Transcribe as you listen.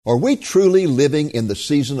Are we truly living in the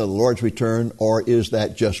season of the Lord's return, or is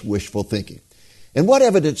that just wishful thinking? And what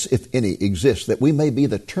evidence, if any, exists that we may be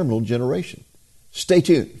the terminal generation? Stay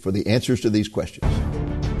tuned for the answers to these questions.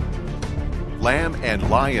 Lamb and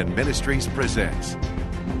Lion Ministries presents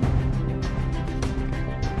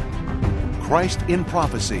Christ in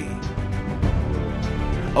Prophecy,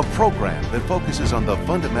 a program that focuses on the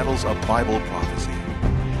fundamentals of Bible prophecy,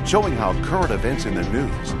 showing how current events in the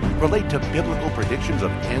news relate to biblical predictions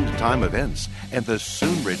of end-time events and the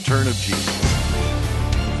soon return of Jesus.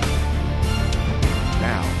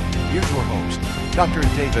 Now, here's your host, Dr.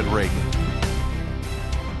 David Reagan.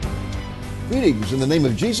 Greetings in the name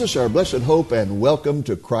of Jesus, our blessed hope, and welcome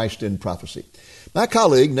to Christ in Prophecy. My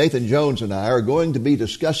colleague Nathan Jones and I are going to be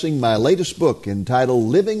discussing my latest book entitled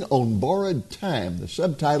Living on Borrowed Time. The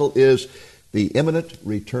subtitle is The Imminent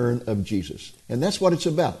Return of Jesus. And that's what it's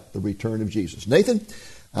about, the return of Jesus. Nathan,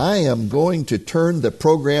 I am going to turn the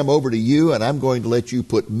program over to you, and I'm going to let you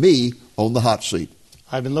put me on the hot seat.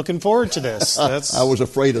 I've been looking forward to this. I was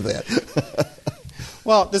afraid of that.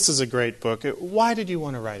 Well, this is a great book. Why did you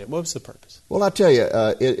want to write it? What was the purpose? Well, I'll tell you,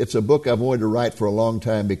 it's a book I've wanted to write for a long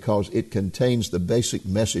time because it contains the basic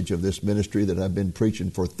message of this ministry that I've been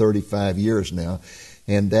preaching for 35 years now,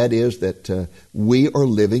 and that is that we are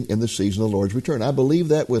living in the season of the Lord's return. I believe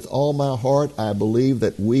that with all my heart. I believe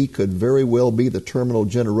that we could very well be the terminal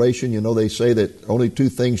generation. You know, they say that only two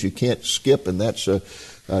things you can't skip, and that's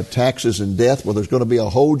taxes and death. Well, there's going to be a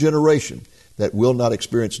whole generation that will not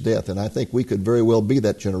experience death. And I think we could very well be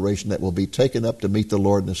that generation that will be taken up to meet the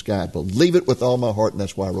Lord in the sky. I believe it with all my heart, and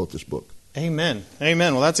that's why I wrote this book. Amen.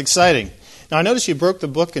 Amen. Well, that's exciting. Now, I noticed you broke the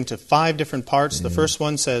book into 5 different parts. The first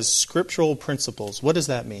one says scriptural principles. What does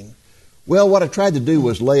that mean? Well, what I tried to do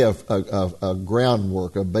was lay a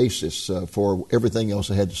groundwork, a basis for everything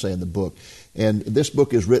else I had to say in the book. And this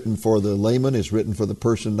book is written for the layman, it's written for the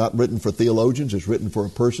person, not written for theologians, it's written for a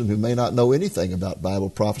person who may not know anything about Bible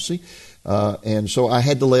prophecy. And so I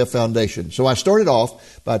had to lay a foundation. So I started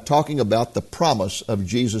off by talking about the promise of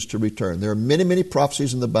Jesus to return. There are many, many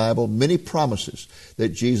prophecies in the Bible, many promises that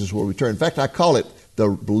Jesus will return. In fact, I call it the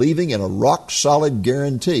believing in a rock-solid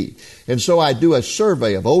guarantee. And so I do a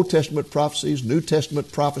survey of Old Testament prophecies, New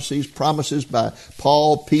Testament prophecies, promises by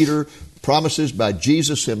Paul, Peter, promises by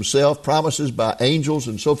Jesus himself, promises by angels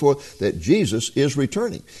and so forth, that Jesus is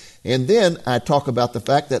returning. And then I talk about the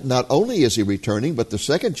fact that not only is he returning, but the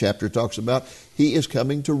second chapter talks about he is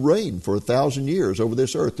coming to reign for 1,000 years over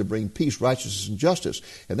this earth to bring peace, righteousness, and justice.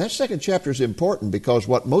 And that second chapter is important because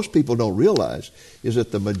what most people don't realize is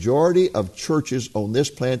that the majority of churches on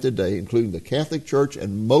this planet today, including the Catholic Church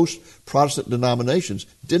and most Protestant denominations,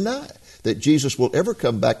 deny that Jesus will ever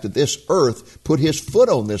come back to this earth, put his foot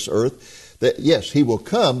on this earth. That yes, he will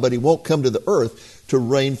come, but he won't come to the earth to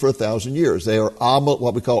reign for 1,000 years. They are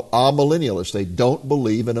what we call amillennialists. They don't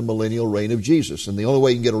believe in a millennial reign of Jesus. And the only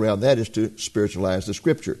way you can get around that is to spiritualize the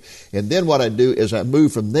Scripture. And then what I do is I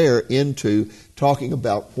move from there into talking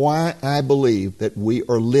about why I believe that we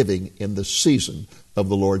are living in the season of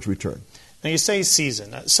the Lord's return. Now, you say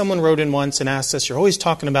season. Someone wrote in once and asked us, you're always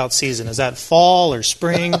talking about season. Is that fall or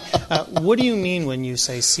spring? What do you mean when you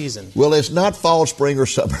say season? Well, it's not fall, spring, or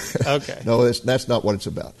summer. Okay. No, that's not what it's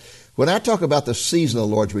about. When I talk about the season of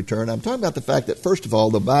the Lord's return, I'm talking about the fact that, first of all,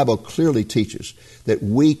 the Bible clearly teaches that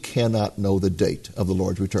we cannot know the date of the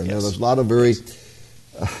Lord's return. Yes. Now, there's a lot of very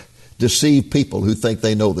deceived people who think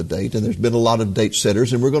they know the date, and there's been a lot of date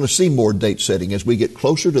setters, and we're going to see more date setting as we get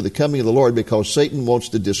closer to the coming of the Lord because Satan wants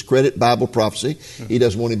to discredit Bible prophecy. He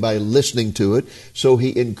doesn't want anybody listening to it, so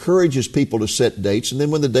he encourages people to set dates, and then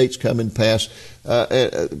when the dates come and pass,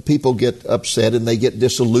 people get upset and they get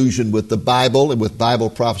disillusioned with the Bible and with Bible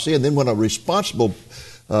prophecy, and then when a responsible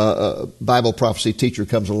Bible prophecy teacher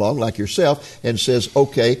comes along like yourself and says,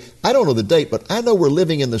 okay, I don't know the date, but I know we're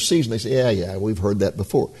living in the season. They say, yeah, we've heard that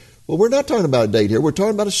before. Well, we're not talking about a date here. We're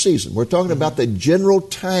talking about a season. We're talking about the general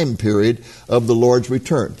time period of the Lord's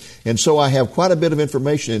return. And so I have quite a bit of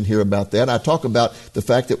information in here about that. I talk about the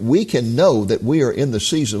fact that we can know that we are in the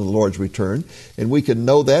season of the Lord's return, and we can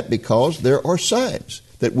know that because there are signs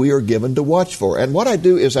that we are given to watch for. And what I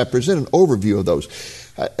do is I present an overview of those.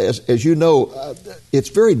 As you know, it's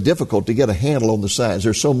very difficult to get a handle on the signs.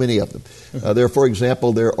 There's so many of them. For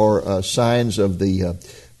example, there are signs of the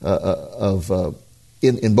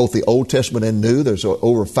in both the Old Testament and New. There's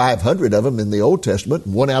over 500 of them in the Old Testament.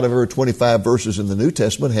 1 out of every 25 verses in the New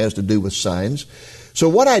Testament has to do with signs. So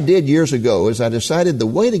what I did years ago is I decided the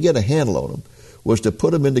way to get a handle on them was to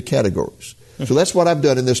put them into categories. So that's what I've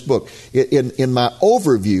done in this book. In my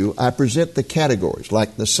overview, I present the categories,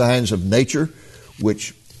 like the signs of nature,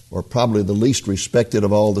 which are probably the least respected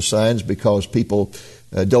of all the signs because people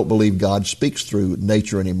don't believe God speaks through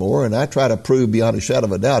nature anymore, and I try to prove beyond a shadow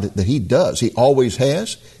of a doubt that He does. He always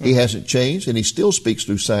has. He hasn't changed, and He still speaks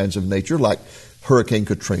through signs of nature like Hurricane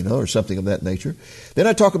Katrina or something of that nature. Then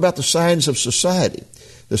I talk about the signs of society.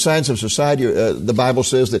 The signs of society, the Bible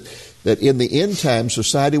says that in the end times,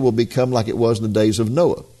 society will become like it was in the days of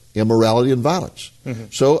Noah, immorality and violence.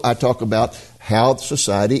 So I talk about how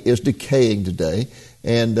society is decaying today,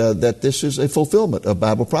 and that this is a fulfillment of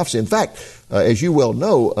Bible prophecy. In fact, as you well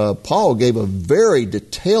know, Paul gave a very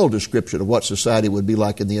detailed description of what society would be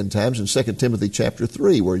like in the end times in 2 Timothy chapter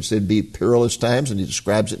 3, where he said, be perilous times, and he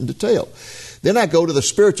describes it in detail. Then I go to the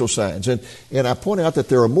spiritual signs, and I point out that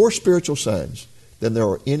there are more spiritual signs than there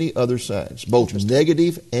are any other signs, both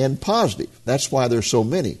negative and positive. That's why there's so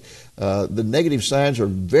many. The negative signs are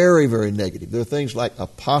very, very negative. There are things like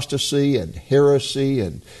apostasy and heresy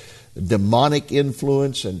and demonic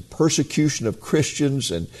influence and persecution of Christians,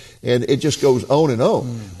 and it just goes on and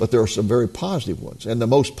on. But there are some very positive ones. And the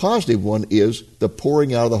most positive one is the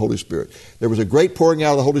pouring out of the Holy Spirit. There was a great pouring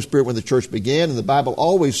out of the Holy Spirit when the church began, and the Bible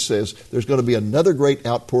always says there's going to be another great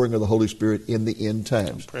outpouring of the Holy Spirit in the end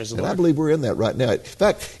times. And I believe we're in that right now. In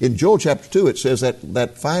fact, in Joel chapter 2, it says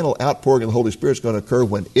that final outpouring of the Holy Spirit is going to occur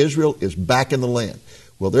when Israel is back in the land.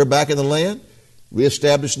 Well, they're back in the land,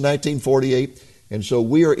 reestablished in 1948. And so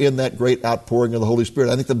we are in that great outpouring of the Holy Spirit.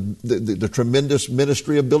 I think the tremendous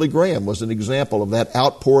ministry of Billy Graham was an example of that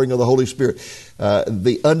outpouring of the Holy Spirit.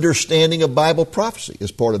 The understanding of Bible prophecy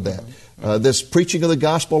is part of that. This preaching of the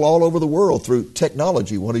gospel all over the world through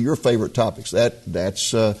technology, one of your favorite topics,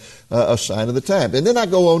 that's a sign of the time. And then I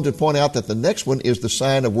go on to point out that the next one is the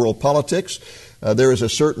sign of world politics. There is a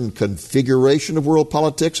certain configuration of world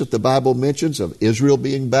politics that the Bible mentions of Israel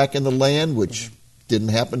being back in the land, which didn't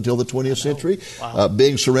happen until the 20th century. Wow.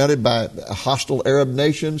 Being surrounded by hostile Arab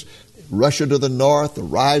nations, Russia to the north, the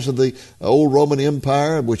rise of the old Roman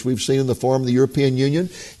Empire, which we've seen in the form of the European Union.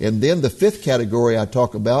 And then the fifth category I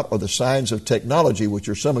talk about are the signs of technology, which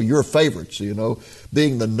are some of your favorites, you know,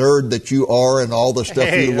 being the nerd that you are and all the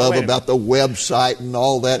stuff you love about the website and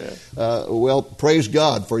all that. Well, praise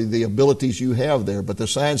God for the abilities you have there. But the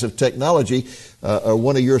signs of technology are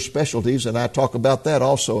one of your specialties, and I talk about that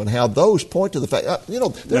also and how those point to the fact,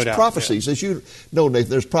 there's prophecies. As you know, Nathan,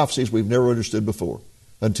 there's prophecies we've never understood before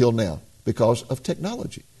until now because of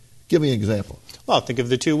technology. Give me an example. Well, think of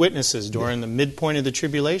the two witnesses during the midpoint of the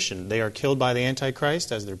tribulation. They are killed by the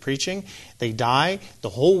Antichrist as they're preaching. They die. The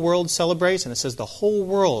whole world celebrates, and it says the whole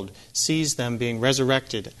world sees them being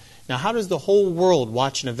resurrected. Now, how does the whole world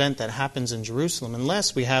watch an event that happens in Jerusalem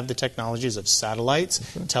unless we have the technologies of satellites,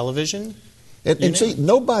 television? And see,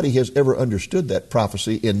 nobody has ever understood that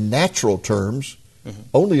prophecy in natural terms,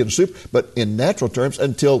 only in but in natural terms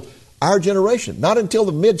until our generation, not until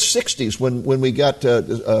the mid-'60s when we got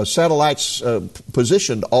satellites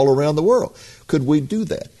positioned all around the world. Could we do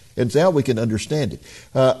that? And now we can understand it.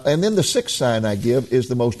 And then the sixth sign I give is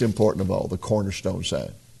the most important of all, the cornerstone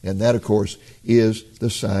sign. And that, of course, is the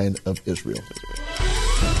sign of Israel.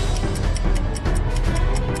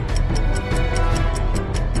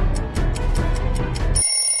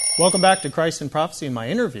 Welcome back to Christ in Prophecy and my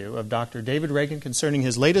interview of Dr. David Reagan concerning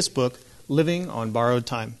his latest book, Living on Borrowed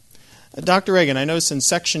Time. Dr. Reagan, I notice in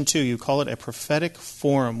Section 2 you call it a prophetic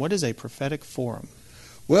forum. What is a prophetic forum?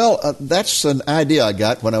 Well, that's an idea I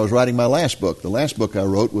got when I was writing my last book. The last book I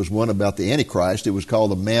wrote was one about the Antichrist. It was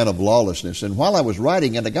called The Man of Lawlessness. And while I was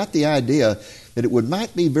writing it, I got the idea that it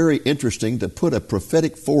might be very interesting to put a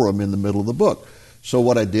prophetic forum in the middle of the book. So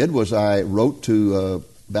what I did was I wrote to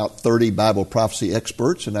about 30 Bible prophecy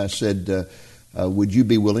experts, and I said, would you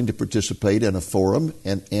be willing to participate in a forum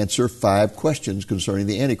and answer 5 questions concerning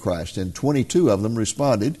the Antichrist? And 22 of them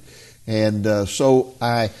responded. And so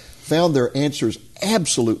I found their answers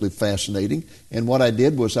absolutely fascinating. And what I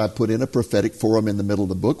did was I put in a prophetic forum in the middle of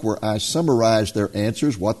the book where I summarized their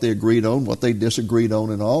answers, what they agreed on, what they disagreed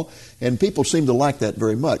on and all. And people seemed to like that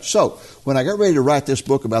very much. So when I got ready to write this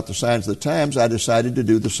book about the signs of the times, I decided to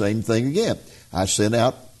do the same thing again. I sent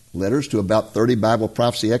out letters to about 30 Bible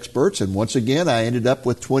prophecy experts, and once again I ended up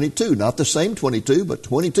with 22. Not the same 22, but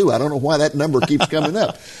 22. I don't know why that number keeps coming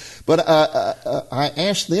up. But I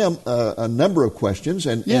asked them a number of questions.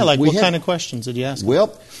 And what kind of questions did you ask them?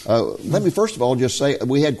 Well, let me first of all just say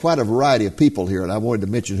we had quite a variety of people here, and I wanted to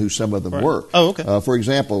mention who some of them were. Oh, okay. For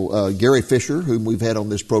example, Gary Fisher, whom we've had on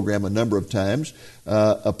this program a number of times,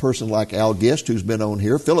 a person like Al Gist, who's been on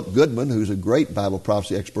here, Philip Goodman, who's a great Bible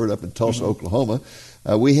prophecy expert up in Tulsa, Oklahoma.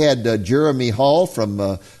 We had Jeremy Hall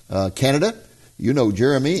from Canada. You know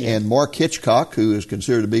Jeremy and Mark Hitchcock, who is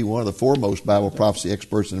considered to be one of the foremost Bible prophecy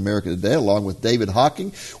experts in America today, along with David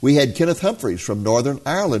Hocking. We had Kenneth Humphreys from Northern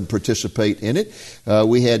Ireland participate in it.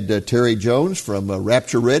 We had Terry Jones from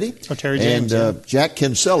Rapture Ready. Terry James, and Jack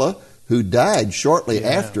Kinsella, who died shortly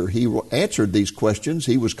after he answered these questions.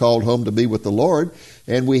 He was called home to be with the Lord.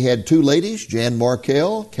 And we had two ladies, Jan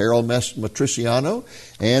Markell, Carol Matriciano,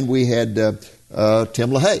 and we had Tim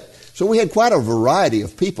LaHaye. So we had quite a variety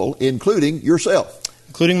of people, including yourself.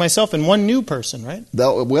 Including myself and one new person, right?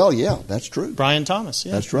 Well, yeah, that's true. Brian Thomas,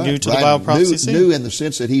 yeah. That's right. New to Brian, the Bible prophecy scene. New in the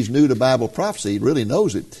sense that he's new to Bible prophecy. He really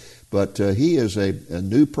knows it. But he is a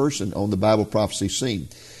new person on the Bible prophecy scene.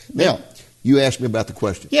 Now, you asked me about the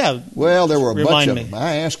question. Yeah. Well, there were a bunch of me. them.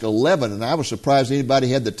 I asked 11, and I was surprised anybody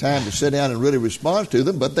had the time to sit down and really respond to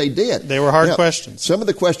them, but they did. They were hard questions. Some of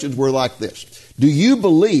the questions were like this. Do you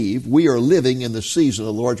believe we are living in the season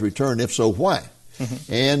of the Lord's return? If so, why?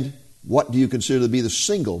 Mm-hmm. And what do you consider to be the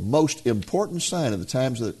single most important sign of the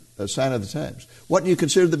times? Sign of the times. What do you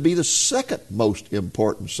consider to be the second most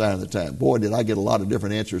important sign of the time? Boy, did I get a lot of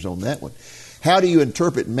different answers on that one. How do you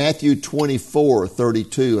interpret Matthew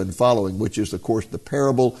 24:32 and following, which is, of course, the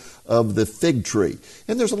parable of the fig tree?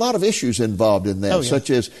 And there's a lot of issues involved in that,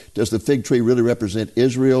 such as, does the fig tree really represent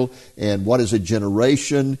Israel? And what is a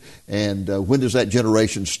generation? And when does that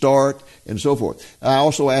generation start? And so forth. I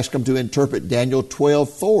also asked them to interpret Daniel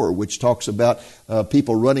 12:4, which talks about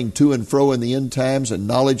people running to and fro in the end times and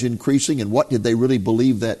knowledge increasing, and what did they really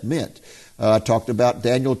believe that meant? I talked about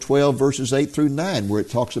Daniel 12, verses 8 through 9, where it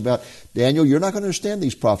talks about, Daniel, you're not going to understand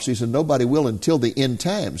these prophecies, and nobody will until the end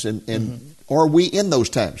times. And are we in those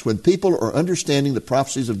times when people are understanding the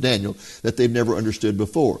prophecies of Daniel that they've never understood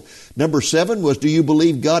before? Number 7 was, do you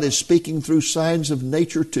believe God is speaking through signs of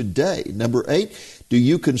nature today? Number 8, what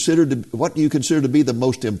do you consider to be the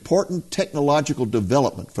most important technological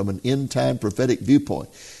development from an end-time prophetic viewpoint?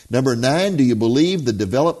 Number 9, do you believe the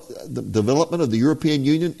development of the European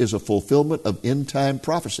Union is a fulfillment of end-time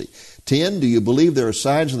prophecy? 10, do you believe there are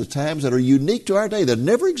signs of the times that are unique to our day that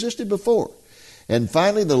never existed before? And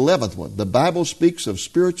finally, the 11th one, the Bible speaks of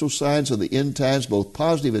spiritual signs of the end times, both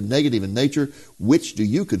positive and negative in nature. Which do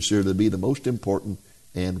you consider to be the most important,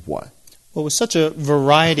 and why? Well, with such a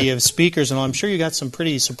variety of speakers, and I'm sure you got some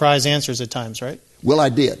pretty surprise answers at times, right? Well, I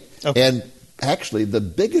did. Okay. And actually, the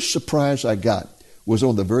biggest surprise I got was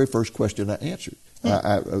on the very first question I answered,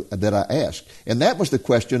 that I asked. And that was the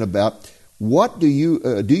question about, what do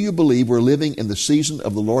you believe we're living in the season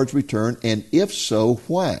of the Lord's return, and if so,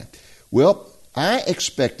 why? Well, I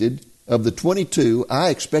expected, of the 22,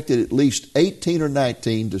 I expected at least 18 or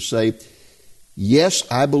 19 to say, yes,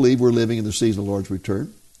 I believe we're living in the season of the Lord's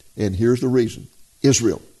return, and here's the reason.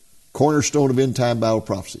 Israel, cornerstone of end-time Bible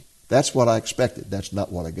prophecy. That's what I expected. That's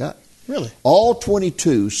not what I got. Really? All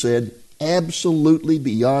 22 said, absolutely,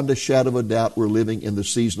 beyond a shadow of a doubt, we're living in the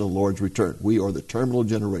season of the Lord's return. We are the terminal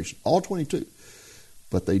generation. All 22.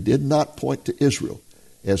 But they did not point to Israel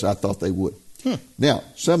as I thought they would. Now,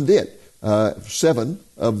 some did. 7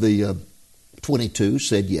 of the 22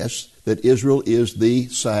 said yes, that Israel is the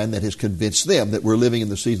sign that has convinced them that we're living in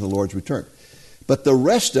the season of the Lord's return. But the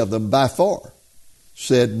rest of them, by far,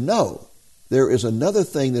 said no. There is another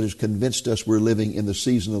thing that has convinced us we're living in the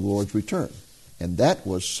season of the Lord's return. And that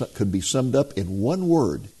could be summed up in one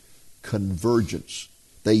word: convergence.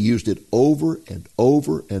 They used it over and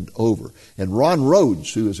over and over. And Ron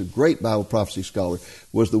Rhodes, who is a great Bible prophecy scholar,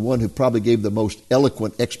 was the one who probably gave the most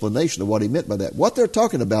eloquent explanation of what he meant by that. What they're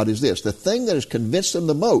talking about is this: the thing that has convinced them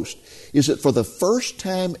the most is that for the first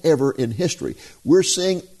time ever in history, we're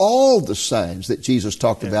seeing all the signs that Jesus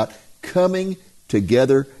talked about coming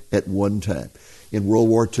together at one time. In World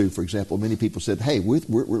War II, for example, many people said, hey, we're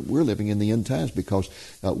living in the end times because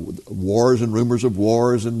wars and rumors of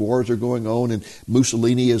wars and wars are going on, and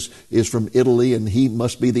Mussolini is from Italy and he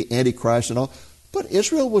must be the Antichrist and all. But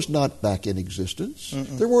Israel was not back in existence.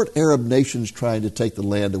 There weren't Arab nations trying to take the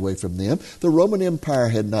land away from them. The Roman Empire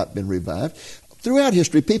had not been revived. Throughout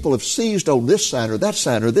history, people have seized on this sign or that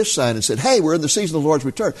sign or this sign and said, hey, we're in the season of the Lord's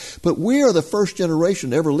return. But we are the first generation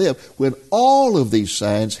to ever live when all of these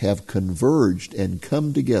signs have converged and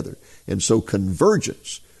come together. And so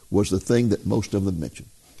convergence was the thing that most of them mentioned.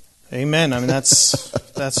 Amen. I mean,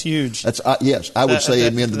 that's huge. Yes, I would say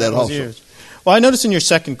amen to that also. Huge. Well, I noticed in your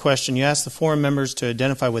second question, you asked the forum members to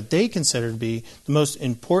identify what they consider to be the most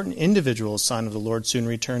important individual sign of the Lord's soon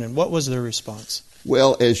return. And what was their response?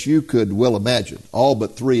 Well, as you could well imagine, all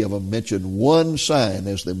but 3 of them mentioned one sign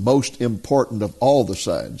as the most important of all the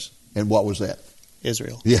signs. And what was that?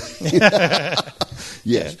 Israel. Yeah.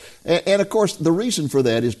 Yes. And of course, the reason for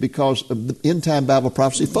that is because the end-time Bible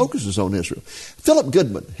prophecy focuses on Israel. Philip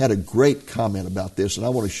Goodman had a great comment about this, and I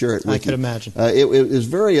want to share it with you. I could imagine. It is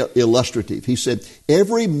very illustrative. He said,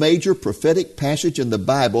 every major prophetic passage in the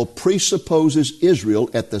Bible presupposes Israel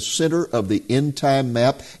at the center of the end-time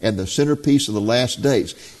map and the centerpiece of the last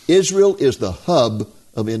days. Israel is the hub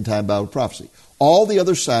of end-time Bible prophecy. All the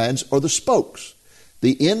other signs are the spokes.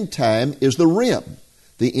 The end time is the rim.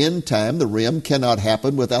 The end time, the rim, cannot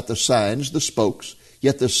happen without the signs, the spokes.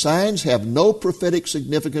 Yet the signs have no prophetic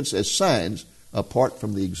significance as signs apart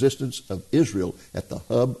from the existence of Israel at the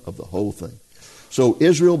hub of the whole thing. So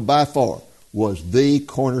Israel, by far, was the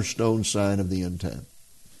cornerstone sign of the end time.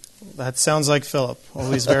 That sounds like Philip,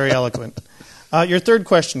 always very eloquent. Your third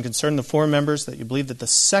question concerned the four members that you believe that the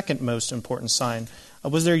second most important sign.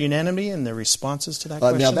 Was there unanimity in their responses to that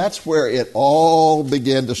question? Now, that's where it all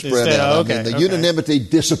began to spread out. The unanimity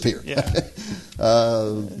disappeared. Yeah.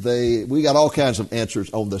 We got all kinds of answers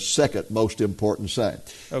on the second most important sign.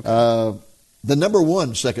 Okay. The number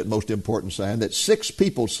one second most important sign that 6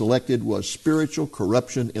 people selected was spiritual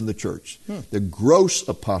corruption in the church. The gross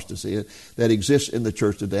apostasy that exists in the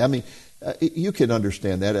church today. I mean, you can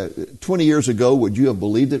understand that. 20 years ago, would you have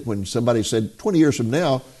believed it when somebody said, 20 years from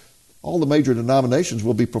now, all the major denominations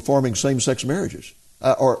will be performing same-sex marriages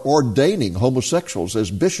or ordaining homosexuals as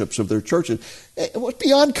bishops of their churches? It was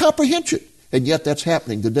beyond comprehension. And yet that's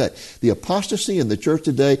happening today. The apostasy in the church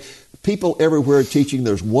today, people everywhere teaching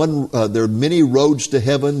there are many roads to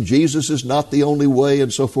heaven, Jesus is not the only way,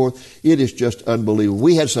 and so forth. It is just unbelievable.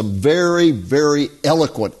 We had some very, very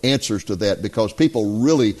eloquent answers to that because people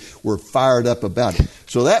really were fired up about it.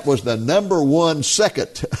 So that was the number one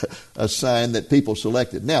second sign that people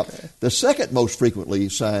selected. Now, the second most frequently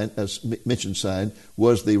mentioned sign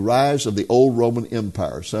was the rise of the old Roman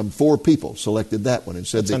Empire. Some 4 people selected that one and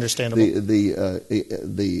said that's understandable.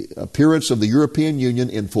 The appearance of the European Union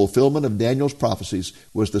in fulfillment of Daniel's prophecies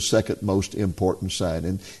was the second most important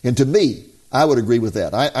sign. And to me, I would agree with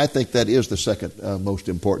that. I think that is the second most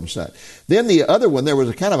important sign. Then the other one, there was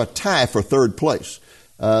a kind of a tie for third place.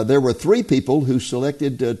 There were 3 people who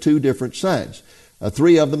selected 2 different signs.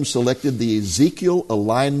 3 of them selected the Ezekiel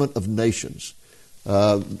alignment of nations.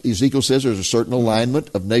 Ezekiel says there's a certain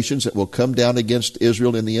alignment of nations that will come down against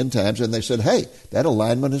Israel in the end times, and they said, hey, that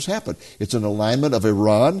alignment has happened. It's an alignment of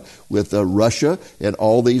Iran with Russia and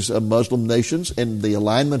all these Muslim nations, and the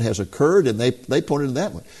alignment has occurred, and they pointed to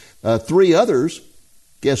that one. 3 others,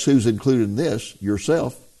 guess who's included in this,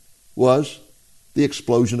 yourself, was the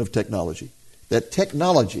explosion of technology. That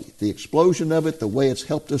technology, the explosion of it, the way it's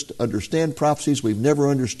helped us to understand prophecies we've never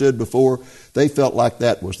understood before, they felt like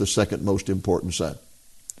that was the second most important sign.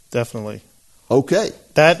 Definitely. Okay.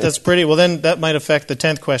 That's pretty. Well, then that might affect the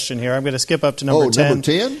 10th question here. I'm going to skip up to number 10. Number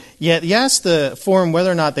 10? Yeah, you asked the forum whether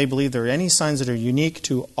or not they believe there are any signs that are unique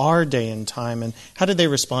to our day and time, and how did they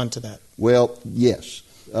respond to that? Well, yes.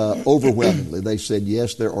 Overwhelmingly, they said,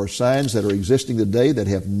 yes, there are signs that are existing today that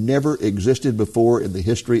have never existed before in the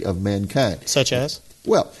history of mankind. Such as?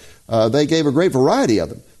 Well, they gave a great variety of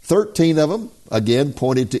them. 13 of them, again,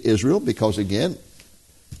 pointed to Israel because, again,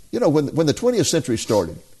 you know, when the 20th century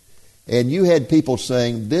started, and you had people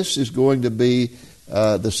saying this is going to be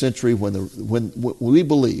the century when we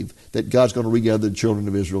believe that God's going to regather the children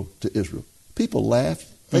of Israel to Israel. People laughed.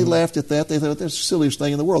 They laughed at that. They thought, that's the silliest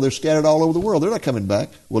thing in the world. They're scattered all over the world. They're not coming back.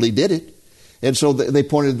 Well, he did it. And so they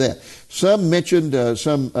pointed to that. Some mentioned,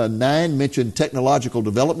 9 mentioned technological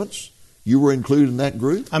developments. You were included in that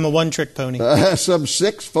group. I'm a one-trick pony. Some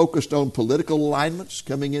 6 focused on political alignments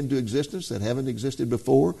coming into existence that haven't existed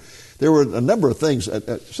before. There were a number of things.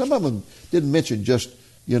 Some of them didn't mention just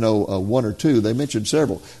 1 or 2. They mentioned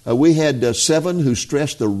several. We had 7 who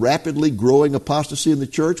stressed the rapidly growing apostasy in the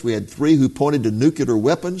church. We had 3 who pointed to nuclear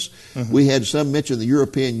weapons. Mm-hmm. We had some mention the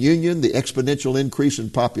European Union, the exponential increase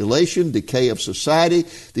in population, decay of society,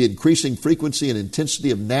 the increasing frequency and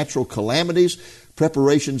intensity of natural calamities,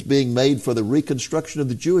 preparations being made for the reconstruction of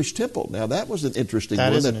the Jewish temple. Now, that was an interesting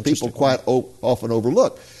one that people quite often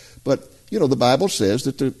overlook. But the Bible says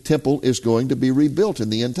that the temple is going to be rebuilt in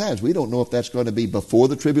the end times. We don't know if that's going to be before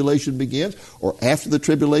the tribulation begins or after the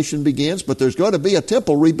tribulation begins, but there's going to be a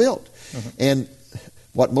temple rebuilt. Mm-hmm. And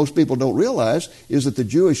what most people don't realize is that the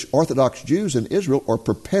Jewish Orthodox Jews in Israel are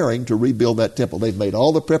preparing to rebuild that temple. They've made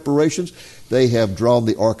all the preparations. They have drawn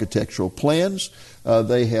the architectural plans.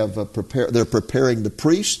 They have they're preparing the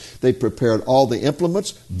priests. They've prepared all the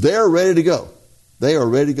implements. They're ready to go. They are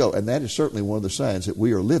ready to go. And that is certainly one of the signs that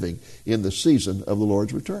we are living in the season of the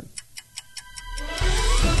Lord's return.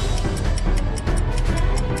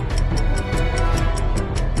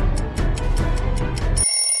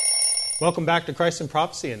 Welcome back to Christ in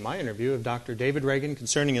Prophecy and my interview of Dr. David Reagan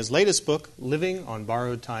concerning his latest book, Living on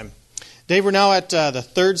Borrowed Time. Dave, we're now at the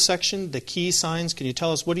third section, the key signs. Can you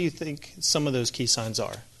tell us, what do you think some of those key signs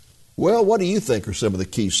are? Well, what do you think are some of the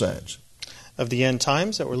key signs? Of the end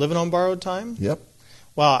times, that we're living on borrowed time? Yep.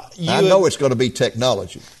 Well, I know it's going to be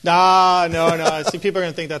technology. No. See, people are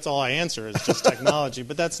going to think that's all I answer is just technology,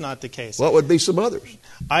 but that's not the case. What would be some others?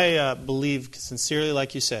 I believe sincerely,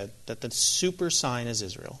 like you said, that the super sign is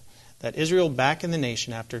Israel. That Israel back in the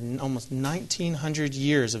nation after almost 1,900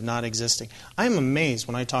 years of not existing. I am amazed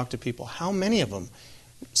when I talk to people how many of them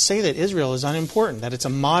say that Israel is unimportant, that it's a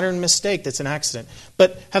modern mistake, that's an accident.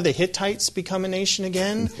 But have the Hittites become a nation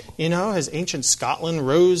again? Has ancient Scotland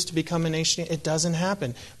rose to become a nation? It doesn't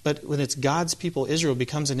happen. But when it's God's people, Israel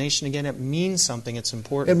becomes a nation again, it means something, it's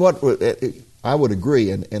important. And what I would agree,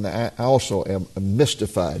 and I also am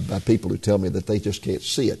mystified by people who tell me that they just can't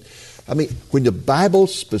see it. I mean, when the Bible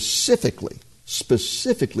specifically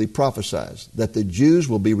prophesies that the Jews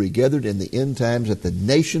will be regathered in the end times, that the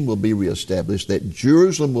nation will be reestablished, that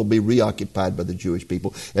Jerusalem will be reoccupied by the Jewish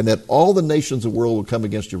people, and that all the nations of the world will come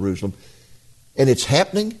against Jerusalem, and it's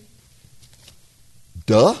happening,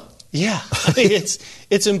 duh. Yeah,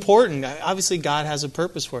 it's important. Obviously, God has a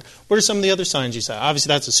purpose for it. What are some of the other signs you say? Obviously,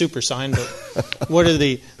 that's a super sign, but what are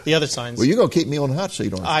the other signs? Well, you're going to keep me on the hot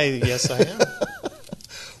seat, aren't you? Yes, I am.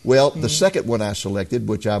 Well, the second one I selected,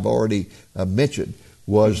 which I've already mentioned,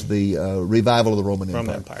 was the revival of the Roman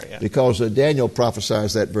Empire. Yeah. Because Daniel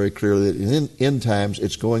prophesies that very clearly, that in end times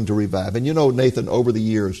it's going to revive. And Nathan, over the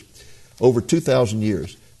years, over 2,000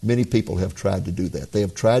 years, many people have tried to do that. They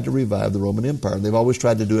have tried to revive the Roman Empire, and they've always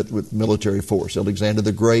tried to do it with military force. Alexander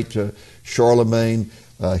the Great, Charlemagne,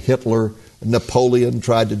 Hitler, Napoleon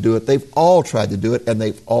tried to do it. They've all tried to do it, and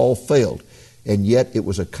they've all failed. And yet it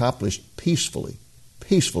was accomplished peacefully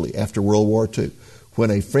after World War II,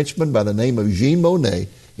 when a Frenchman by the name of Jean Monnet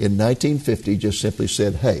in 1950 just simply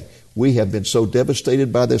said, hey, we have been so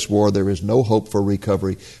devastated by this war, there is no hope for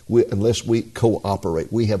recovery unless we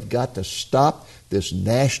cooperate. We have got to stop this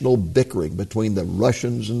national bickering between the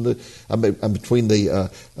Russians and between the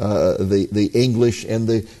English and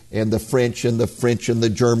the French and the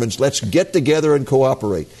Germans. Let's get together and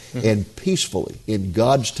cooperate. Mm-hmm. And peacefully, in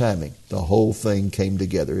God's timing, the whole thing came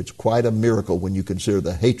together. It's quite a miracle when you consider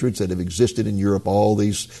the hatreds that have existed in Europe all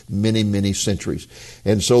these many, many centuries.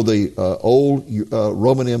 And so the old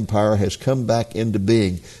Roman Empire has come back into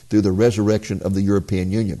being through the resurrection of the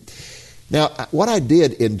European Union. Now, what I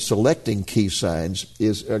did in selecting key signs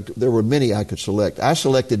is, there were many I could select. I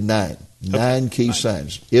selected nine key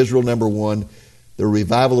signs. Israel, number one. The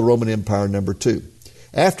revival of the Roman Empire, number two.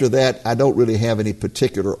 After that, I don't really have any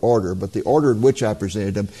particular order, but the order in which I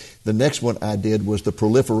presented them, the next one I did was the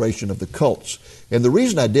proliferation of the cults. And the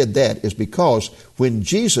reason I did that is because when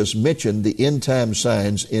Jesus mentioned the end-time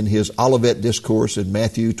signs in his Olivet Discourse in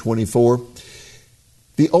Matthew 24,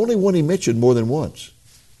 the only one he mentioned more than once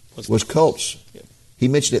was cults. Yep. He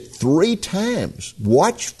mentioned it 3 times.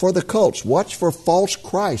 Watch for the cults. Watch for false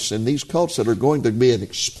Christs and these cults that are going to be an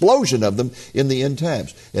explosion of them in the end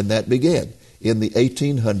times. And that began in the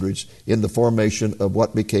 1800s in the formation of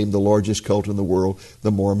what became the largest cult in the world,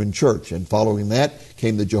 the Mormon Church. And following that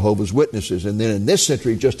came the Jehovah's Witnesses. And then in this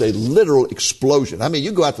century, just a literal explosion. I mean,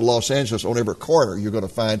 you go out to Los Angeles, on every corner, you're going to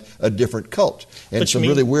find a different cult. And some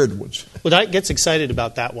really weird ones. What gets excited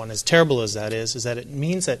about that one, as terrible as that is that it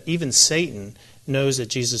means that even Satan knows that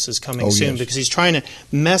Jesus is coming soon, because he's trying to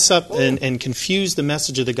mess up and confuse the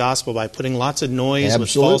message of the gospel by putting lots of noise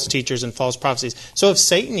with false teachers and false prophecies. So if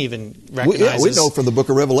Satan even recognizes... We know from the book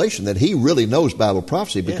of Revelation that he really knows Bible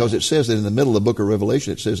prophecy, because it says that in the middle of the book of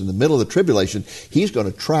Revelation, it says in the middle of the tribulation, he's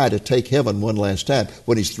going to try to take heaven one last time.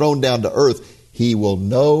 When he's thrown down to earth, he will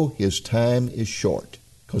know his time is short,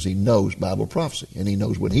 because he knows Bible prophecy. And he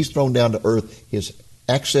knows when he's thrown down to earth, his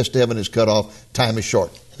access to heaven is cut off, time is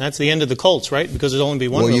short. And that's the end of the cults, right? Because there'll only be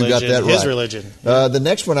one religion, you got that right. His religion. The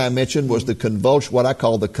next one I mentioned was the convulsion, what I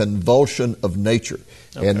call the convulsion of nature.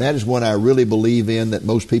 Okay. And that is one I really believe in, that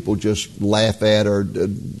most people just laugh at or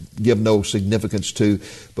give no significance to.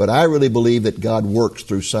 But I really believe that God works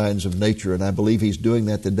through signs of nature, and I believe He's doing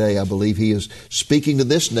that today. I believe He is speaking to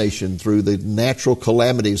this nation through the natural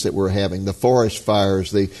calamities that we're having, the forest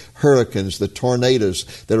fires, the hurricanes, the tornadoes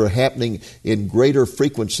that are happening in greater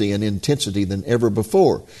frequency and intensity than ever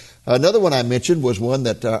before. Another one I mentioned was one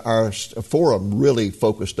that our forum really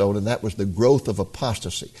focused on, and that was the growth of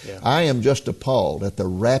apostasy. Yeah. I am just appalled at the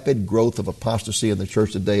rapid growth of apostasy in the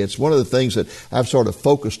church today. It's one of the things that I've sort of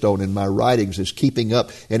focused on in my writings, is keeping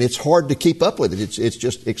up, and it's hard to keep up with it. It's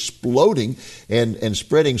just exploding and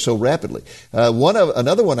spreading so rapidly.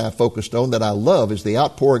 Another one I focused on that I love is the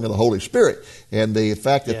outpouring of the Holy Spirit, and the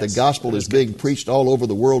fact that the gospel is being preached all over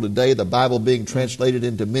the world today, the Bible being translated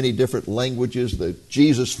into many different languages, the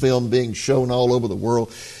Jesus film being shown all over the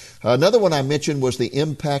world. Another one I mentioned was the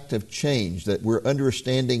impact of change, that we're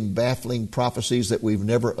understanding baffling prophecies that we've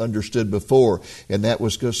never understood before, and that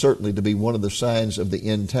was certainly to be one of the signs of the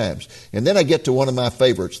end times. And then I get to one of my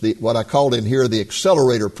favorites, what I called in here the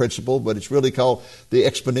accelerator principle, but it's really called the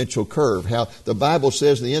exponential curve, how the Bible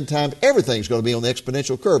says in the end times everything's going to be on the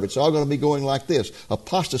exponential curve. It's all going to be going like this.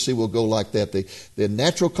 Apostasy will go like that. The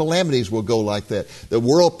natural calamities will go like that. The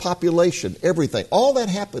world population, everything. All that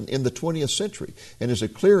happened in the 20th century, and is a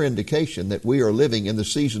clear indication that we are living in the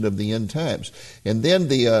season of the end times. And then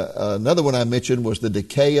another one I mentioned was the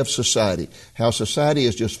decay of society, how society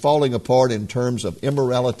is just falling apart in terms of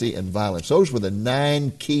immorality and violence. Those were the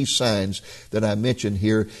 9 key signs that I mentioned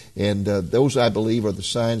here, and those, I believe, are the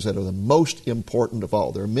signs that are the most important of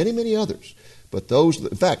all. There are many, many others, but those,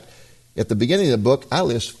 in fact, at the beginning of the book, I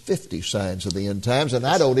list 50 signs of the end times, and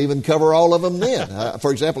I don't even cover all of them then.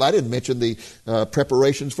 For example, I didn't mention the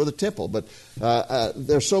preparations for the temple, but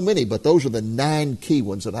there's so many. But those are the 9 key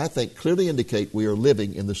ones that I think clearly indicate we are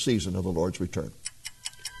living in the season of the Lord's return.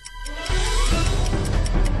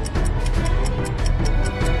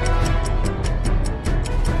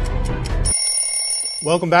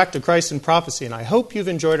 Welcome back to Christ in Prophecy, and I hope you've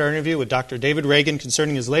enjoyed our interview with Dr. David Reagan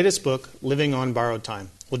concerning his latest book, Living on Borrowed Time.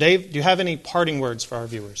 Well, Dave, do you have any parting words for our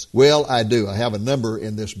viewers? Well, I do. I have a number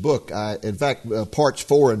in this book. In fact, parts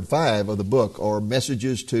 4 and 5 of the book are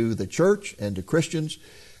messages to the church and to Christians.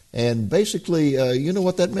 And basically, you know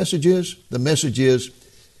what that message is? The message is,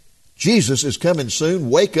 Jesus is coming soon.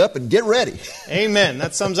 Wake up and get ready. Amen.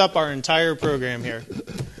 That sums up our entire program here.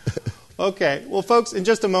 Okay. Well, folks, in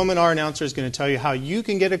just a moment, our announcer is going to tell you how you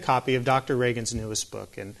can get a copy of Dr. Reagan's newest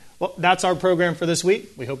book. And, well, that's our program for this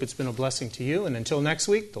week. We hope it's been a blessing to you. And until next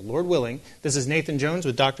week, the Lord willing, this is Nathan Jones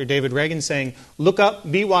with Dr. David Reagan saying, look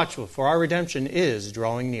up, be watchful, for our redemption is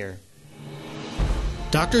drawing near.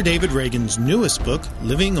 Dr. David Reagan's newest book,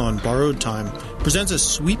 Living on Borrowed Time, presents a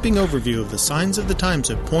sweeping overview of the signs of the times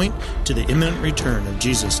that point to the imminent return of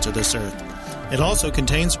Jesus to this earth. It also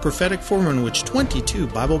contains a prophetic forum in which 22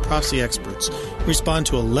 Bible prophecy experts respond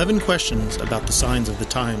to 11 questions about the signs of the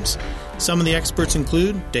times. Some of the experts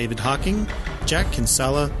include David Hocking, Jack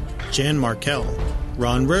Kinsella, Jan Markell,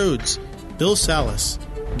 Ron Rhodes, Bill Salas,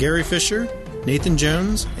 Gary Fisher, Nathan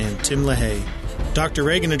Jones, and Tim LaHaye. Dr.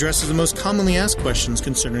 Reagan addresses the most commonly asked questions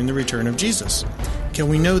concerning the return of Jesus. Can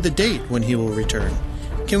we know the date when he will return?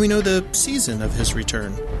 Can we know the season of his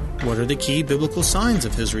return? What are the key biblical signs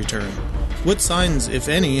of his return? What signs, if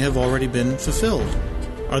any, have already been fulfilled?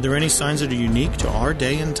 Are there any signs that are unique to our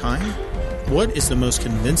day and time? What is the most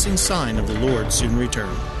convincing sign of the Lord's soon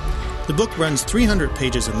return? The book runs 300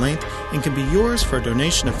 pages in length and can be yours for a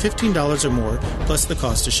donation of $15 or more, plus the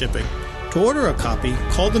cost of shipping. To order a copy,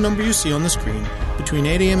 call the number you see on the screen between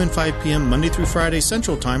 8 a.m. and 5 p.m. Monday through Friday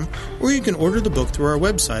Central Time, or you can order the book through our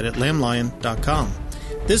website at lamblion.com.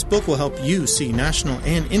 This book will help you see national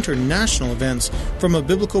and international events from a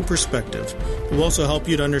biblical perspective. It will also help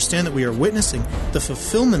you to understand that we are witnessing the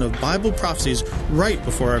fulfillment of Bible prophecies right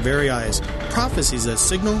before our very eyes, prophecies that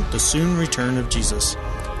signal the soon return of Jesus.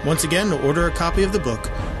 Once again, to order a copy of the book,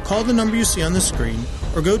 call the number you see on the screen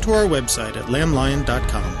or go to our website at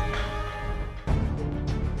lamblion.com.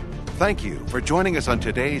 Thank you for joining us on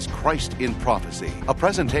today's Christ in Prophecy, a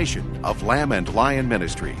presentation of Lamb and Lion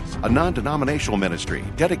Ministries, a non-denominational ministry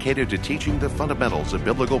dedicated to teaching the fundamentals of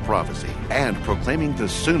biblical prophecy and proclaiming the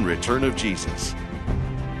soon return of Jesus.